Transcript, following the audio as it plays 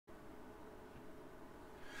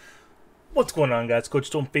What's going on, guys? Coach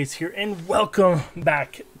Stoneface here, and welcome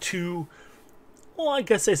back to, well, I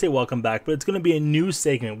guess I say welcome back, but it's going to be a new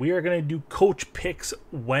segment. We are going to do Coach Picks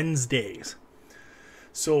Wednesdays.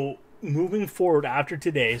 So, moving forward after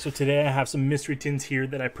today, so today I have some mystery tins here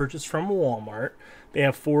that I purchased from Walmart. They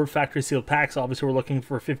have 4 factory sealed packs. Obviously, we're looking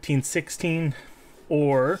for 15-16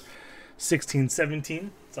 or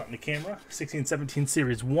 16-17. It's on the camera. 16-17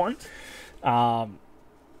 Series 1.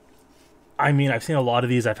 I mean, I've seen a lot of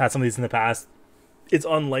these. I've had some of these in the past. It's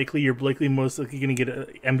unlikely. You're most likely going to get an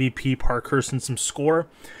MVP, Parkhurst, and some score.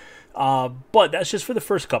 But that's just for the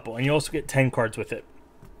first couple. And you also get 10 cards with it.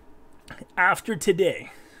 After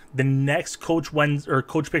today, the next Coach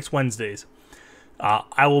Picks Wednesdays,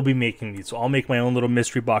 I will be making these. So I'll make my own little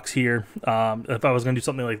mystery box here. If I was going to do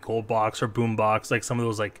something like Gold Box or Boom Box, like some of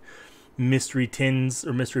those like mystery tins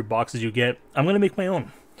or mystery boxes you get, I'm going to make my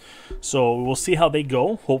own. So we'll see how they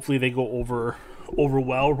go. Hopefully they go over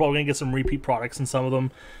well. We're probably gonna get some repeat products in some of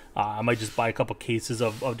them. I might just buy a couple cases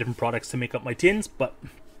of different products to make up my tins. But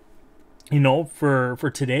you know, for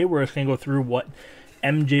today, we're just gonna go through what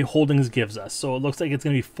MJ Holdings gives us. So it looks like it's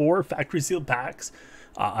gonna be 4 factory sealed packs.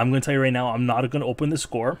 I'm gonna tell you right now, I'm not gonna open the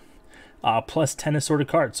score. Plus 10 assorted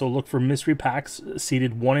cards. So look for mystery packs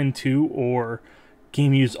seeded 1 and 2, or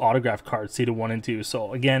game used autograph cards seeded 1 and 2.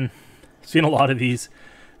 So again, seen a lot of these.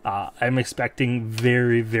 I'm expecting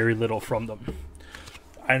very, very little from them.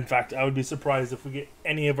 In fact, I would be surprised if we get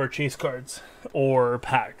any of our chase cards or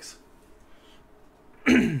packs.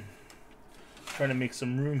 Trying to make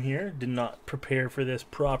some room here. Did not prepare for this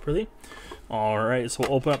properly. Alright, so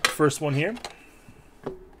we'll open up the first one here.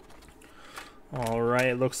 Alright,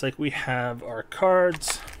 it looks like we have our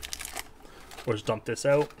cards. We'll just dump this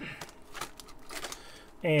out.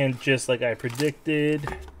 And just like I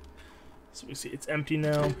predicted, so we see it's empty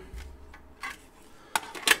now.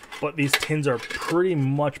 But these tins are pretty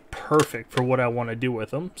much perfect for what I want to do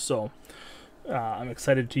with them. So I'm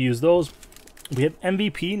excited to use those. We have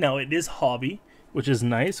MVP. Now it is hobby, which is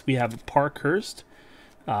nice. We have Parkhurst.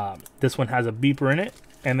 This one has a beeper in it.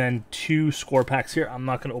 And then 2 score packs here. I'm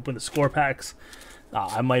not going to open the score packs.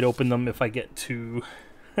 I might open them if I get to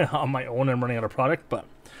on my own and I'm running out of product. But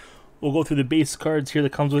we'll go through the base cards here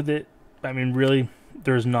that comes with it. I mean, really,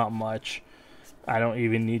 there's not much. I don't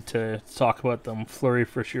even need to talk about them. Flurry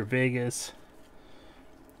for sure, Vegas.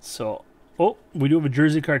 So, oh, we do have a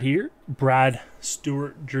jersey card here. Brad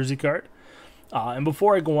Stewart jersey card. And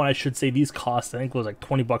before I go on, I should say these cost, I think it was like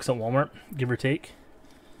 20 bucks at Walmart, give or take.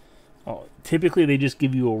 Oh, typically they just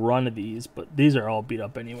give you a run of these, but these are all beat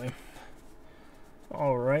up anyway.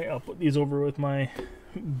 Alright, I'll put these over with my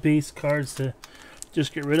base cards to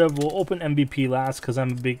just get rid of. We'll open MVP last because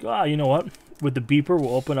I'm a big, you know what? With the beeper,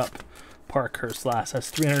 we'll open up Parkhurst last. That's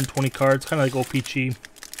 320 cards, kind of like OPG,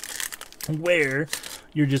 where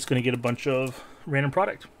you're just going to get a bunch of random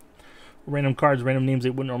product. Random cards, random names they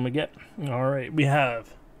wouldn't normally get. Alright, we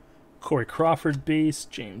have Corey Crawford base,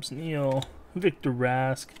 James Neal, Victor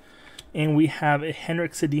Rask, and we have a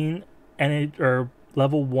Henrik Sedin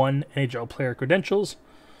level 1 NHL player credentials.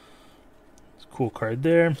 It's a cool card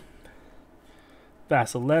there.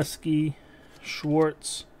 Vasilevsky,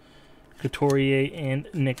 Schwartz, Couturier, and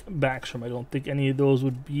Nick Backstrom. I don't think any of those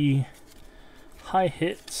would be high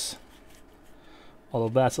hits.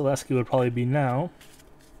 Although Vasilevsky would probably be now.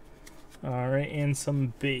 Alright, and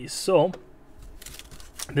some base. So,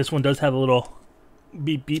 this one does have a little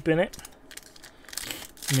beep beep in it.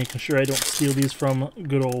 Making sure I don't steal these from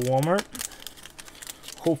good old Walmart.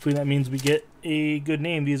 Hopefully that means we get a good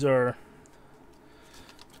name. These are,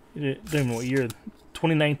 I don't even know what year,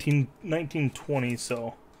 2019, 1920,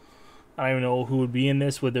 so I don't even know who would be in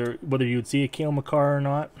this, whether you would see a Cale Makar or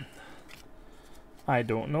not. I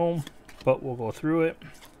don't know, but we'll go through it.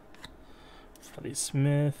 Freddie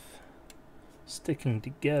Smith sticking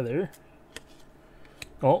together.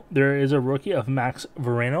 Oh, there is a rookie of Max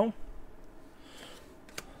Verano.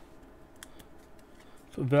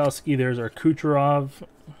 Pavelski, there's our Kucherov,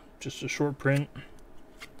 just a short print.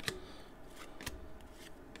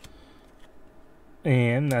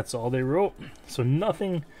 And that's all they wrote. So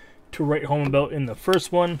nothing to write home about in the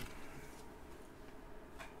first one.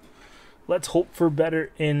 Let's hope for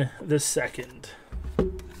better in the second.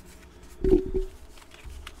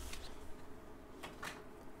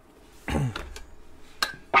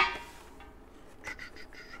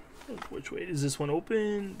 Which way does this one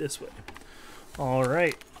open? This way.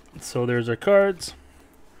 Alright, so there's our cards.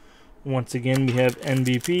 Once again, we have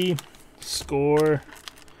MVP, score.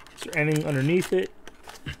 Is there anything underneath it?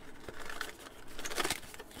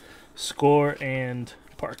 Score and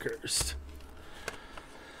Parkhurst.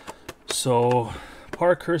 So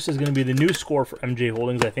Parkhurst is going to be the new score for MJ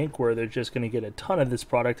Holdings, I think, where they're just going to get a ton of this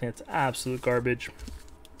product, and it's absolute garbage.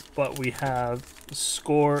 But we have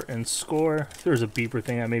Score and Score. There's a beeper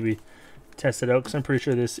thing I maybe tested out, because I'm pretty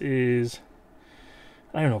sure this is,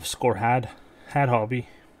 I don't know if Score had Hobby,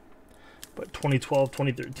 but 2012,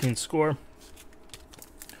 2013 Score.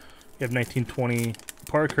 You have 1920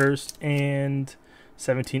 Parkhurst and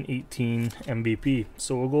 1718 MVP.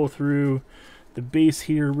 So we'll go through the base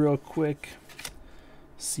here real quick,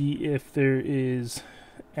 see if there is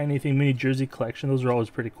anything. Mini jersey collection, those are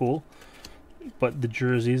always pretty cool, but the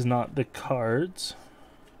jerseys, not the cards.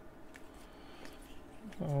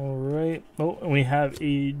 All right. Oh, and we have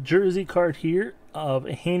a jersey card here of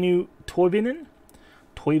Heinu Toivonen.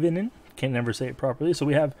 Can't never say it properly. So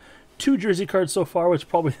we have 2 jersey cards so far, which is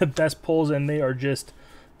probably the best pulls, and they are just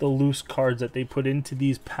the loose cards that they put into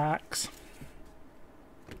these packs.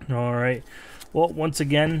 All right. Well, once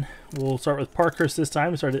again, we'll start with Parkhurst this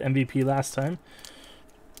time. We started MVP last time.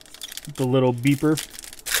 The little beeper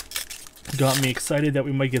got me excited that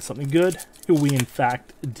we might get something good. We, in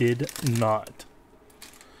fact, did not.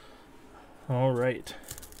 All right.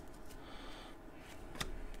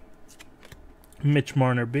 Mitch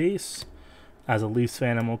Marner base. As a Leafs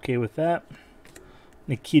fan, I'm okay with that.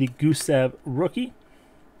 Nikita Gusev rookie.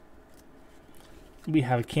 We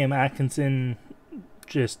have Cam Atkinson,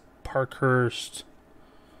 just Parkhurst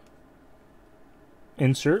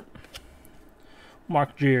insert.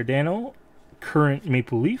 Mark Giordano, current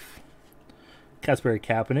Maple Leaf. Kasperi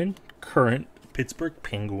Kapanen, current Pittsburgh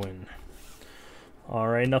Penguin.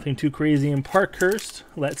 Alright, nothing too crazy in Parkhurst.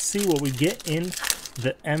 Let's see what we get in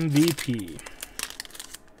the MVP.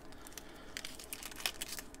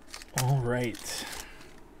 Alright.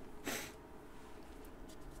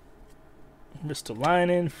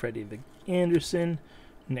 Ristolainen, Freddie Anderson,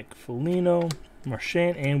 Nick Foligno,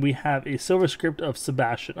 Marchand, and we have a silver script of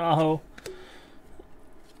Sebastian Aho.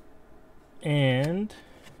 And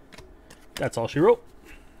that's all she wrote.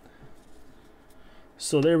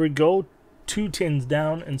 So there we go. 2 tins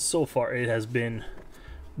down, and so far it has been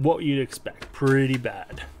what you'd expect. Pretty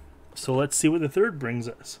bad. So let's see what the third brings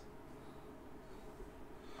us.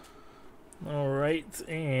 Alright,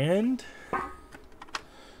 and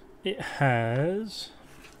it has,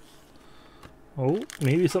 oh,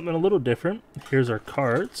 maybe something a little different. Here's our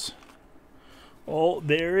cards. Oh,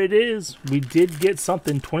 there it is. We did get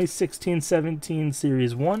something. 2016-17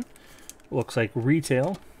 Series 1. Looks like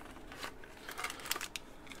retail.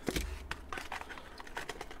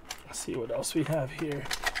 Let's see what else we have here.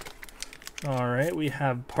 Alright, we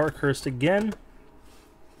have Parkhurst again.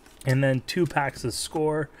 And then 2 packs of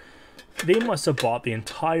Score. They must have bought the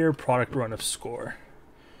entire product run of Score.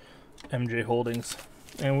 MJ Holdings.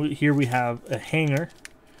 And here we have a hanger,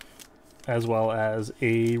 as well as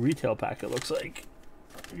a retail pack, it looks like.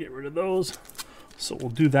 Get rid of those. So we'll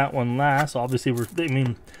do that one last. Obviously,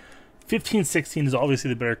 15-16 is obviously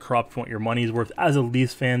the better crop if you want your money's worth. As a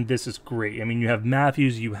Leafs fan, this is great. I mean, you have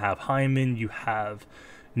Matthews, you have Hyman, you have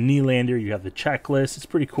Nylander, you have the checklist. It's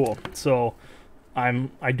pretty cool. So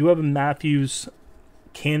I do have a Matthews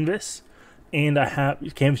canvas, and I have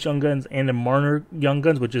Canvas Young Guns and a Marner Young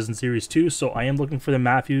Guns, which is in Series 2. So I am looking for the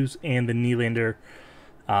Matthews and the Nylander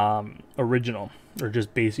original, or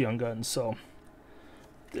just base Young Guns. So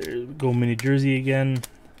there we go, mini jersey again.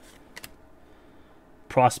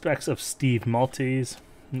 Prospects of Steve Maltese.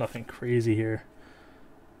 Nothing crazy here.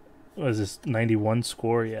 What is this, 91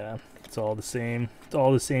 Score? Yeah, it's all the same. It's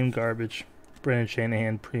all the same garbage. Brendan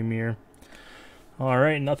Shanahan Premier.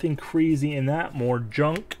 Alright, nothing crazy in that. More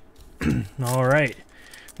junk. Alright,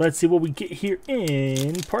 let's see what we get here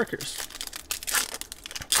in Parkhurst.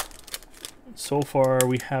 So far,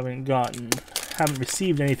 we haven't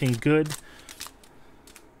received anything good.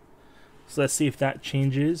 So let's see if that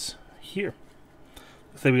changes here.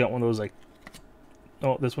 Looks like we got one of those, like,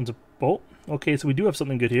 oh, this one's a bolt. Okay, so we do have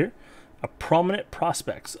something good here. A prominent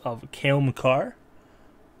prospects of Cale Makar.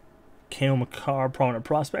 Cale Makar, prominent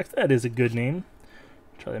prospects. That is a good name.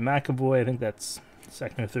 Charlie McAvoy, I think that's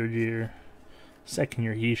second or third year. Second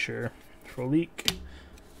year, he sure. Frolik.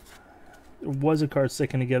 There was a card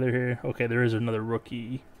sticking together here. Okay, there is another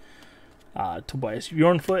rookie. Tobias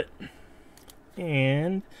Bjornfoot.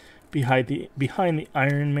 And behind the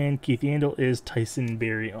Iron Man Keith Yandel is Tyson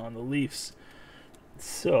Barrie on the Leafs.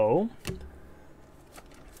 So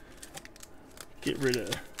get rid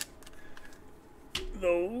of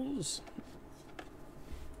those.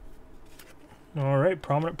 Alright,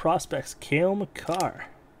 prominent prospects. Cale Makar.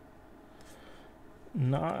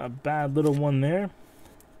 Not a bad little one there.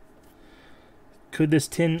 Could this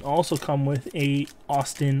tin also come with a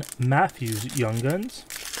Austin Matthews Young Guns?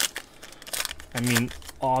 I mean,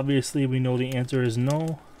 obviously we know the answer is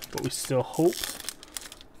no, but we still hope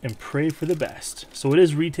and pray for the best. So it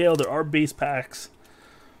is retail. There are base packs,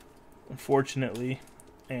 unfortunately,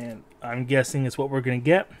 and I'm guessing it's what we're going to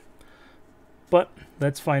get. But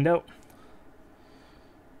let's find out.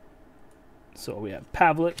 So we have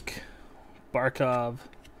Pavlik, Barkov,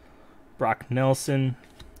 Brock Nelson,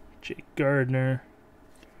 Jake Gardner,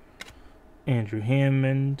 Andrew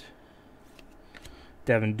Hammond,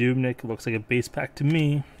 Devin Dubnyk. Looks like a base pack to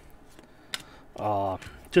me.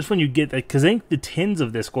 Just when you get that, because I think the tins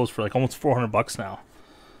of this goes for like almost $400 now.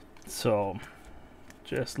 So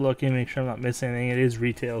just looking, make sure I'm not missing anything. It is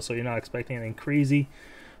retail, so you're not expecting anything crazy.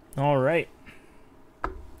 All right.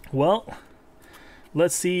 Well,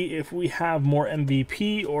 let's see if we have more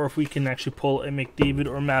MVP or if we can actually pull a McDavid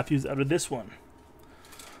or Matthews out of this one.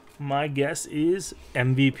 My guess is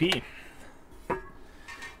MVP.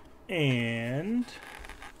 And,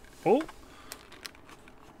 oh,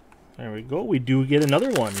 there we go. We do get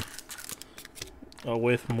another one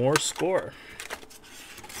with more score.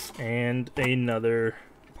 And another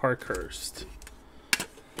Parkhurst.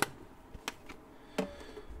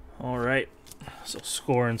 All right. So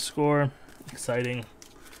score and score. Exciting.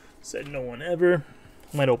 Said no one ever.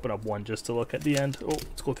 Might open up one just to look at the end. Oh,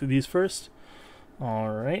 let's go through these first. All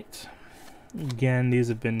right. Again, these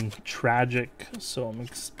have been tragic, so I'm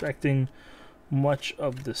expecting much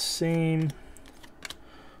of the same.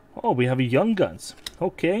 Oh, we have a Young Guns.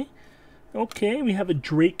 Okay. Okay, we have a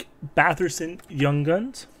Drake Batherson Young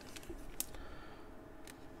Guns.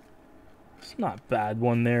 It's not a bad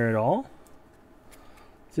one there at all.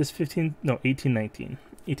 Is this 15? No, 18-19.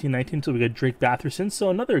 18-19, so we got Drake Batherson. So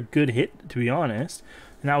another good hit, to be honest.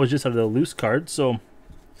 And that was just out of the loose cards. So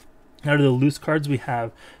out of the loose cards, we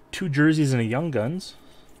have 2 jerseys and a Young Guns.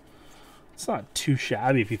 It's not too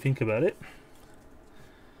shabby if you think about it.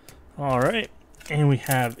 All right. And we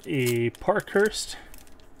have a Parkhurst,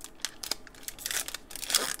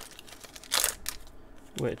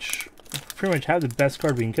 which pretty much have the best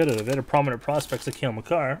card we can get out of it. A prominent prospects like Cale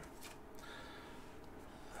Makar.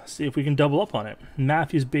 See if we can double up on it.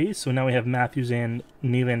 Matthews base. So now we have Matthews and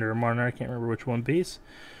Nylander or Marner. I can't remember which one base.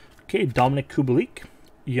 Okay, Dominic Kubalik,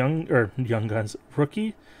 Young Guns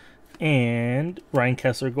rookie, and Ryan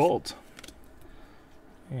Kessler gold.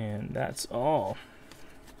 And that's all.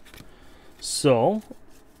 So,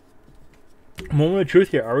 moment of truth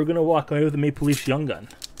here. Are we going to walk away with the Maple Leafs Young Gun?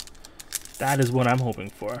 That is what I'm hoping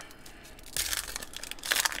for.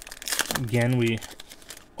 Again, we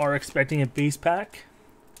are expecting a base pack,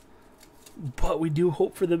 but we do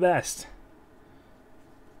hope for the best.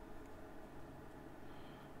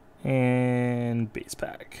 And base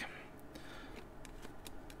pack.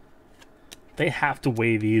 They have to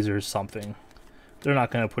weigh these or something. They're not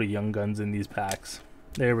going to put a Young Guns in these packs.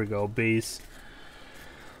 There we go, base.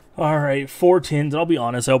 All right, 4 tins. I'll be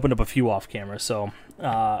honest, I opened up a few off camera, so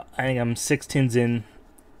I think I'm 6 tins in.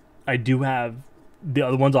 I do have the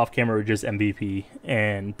other ones off camera are just MVP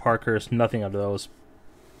and Parkhurst, nothing out of those.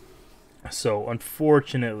 So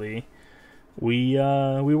unfortunately, we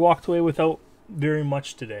walked away without very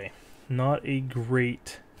much today. Not a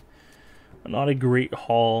great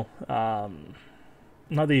haul.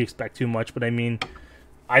 Not that you expect too much, but I mean,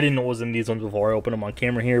 I didn't know it was in these ones before I opened them on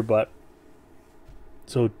camera here, but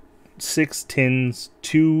so 6 tins,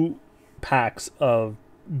 2 packs of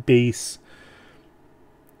base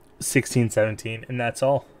 16, 17, and that's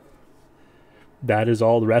all. That is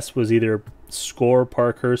all. The rest was either score,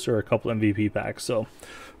 Parkhurst, or a couple MVP packs. So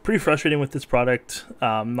pretty frustrating with this product.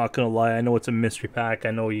 I'm not gonna lie. I know it's a mystery pack.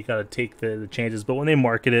 I know you gotta take the chances, but when they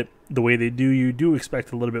market it the way they do, you do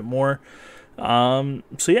expect a little bit more. So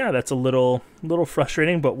yeah, that's a little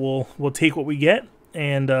frustrating, but we'll take what we get,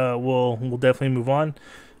 and we'll definitely move on.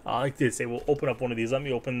 Like they say, we'll open up one of these. Let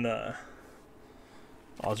me open the.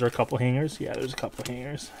 Oh, is there a couple hangers? Yeah, there's a couple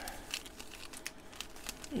hangers.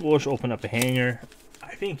 We'll just open up a hanger.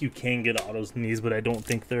 I think you can get autos in these, but I don't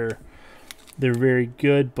think they're very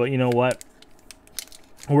good. But you know what?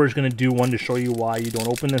 We're just gonna do one to show you why you don't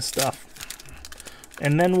open this stuff,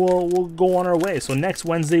 and then we'll go on our way. So next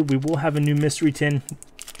Wednesday we will have a new mystery tin.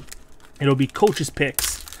 It'll be coaches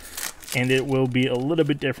picks, and it will be a little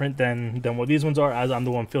bit different than what these ones are, as I'm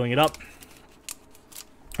the one filling it up.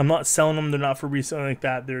 I'm not selling them. They're not for reselling like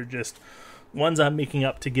that. They're just ones I'm making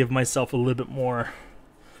up to give myself a little bit more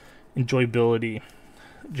enjoyability.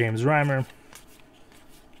 James Reimer.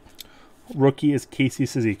 Rookie is Casey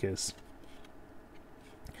Cizikas.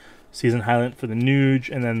 Season highlight for the Nuge,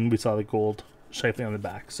 and then we saw the gold Shifley on the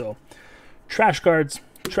back. So trash cards,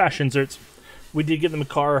 trash inserts. We did give them a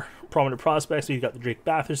car prominent prospect, so you got the Drake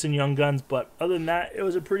Batherson Young Guns, but other than that, it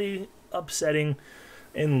was a pretty upsetting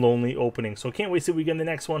and lonely opening. So can't wait till we get in the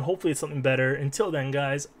next one. Hopefully it's something better. Until then,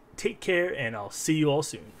 guys, take care, and I'll see you all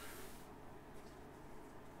soon.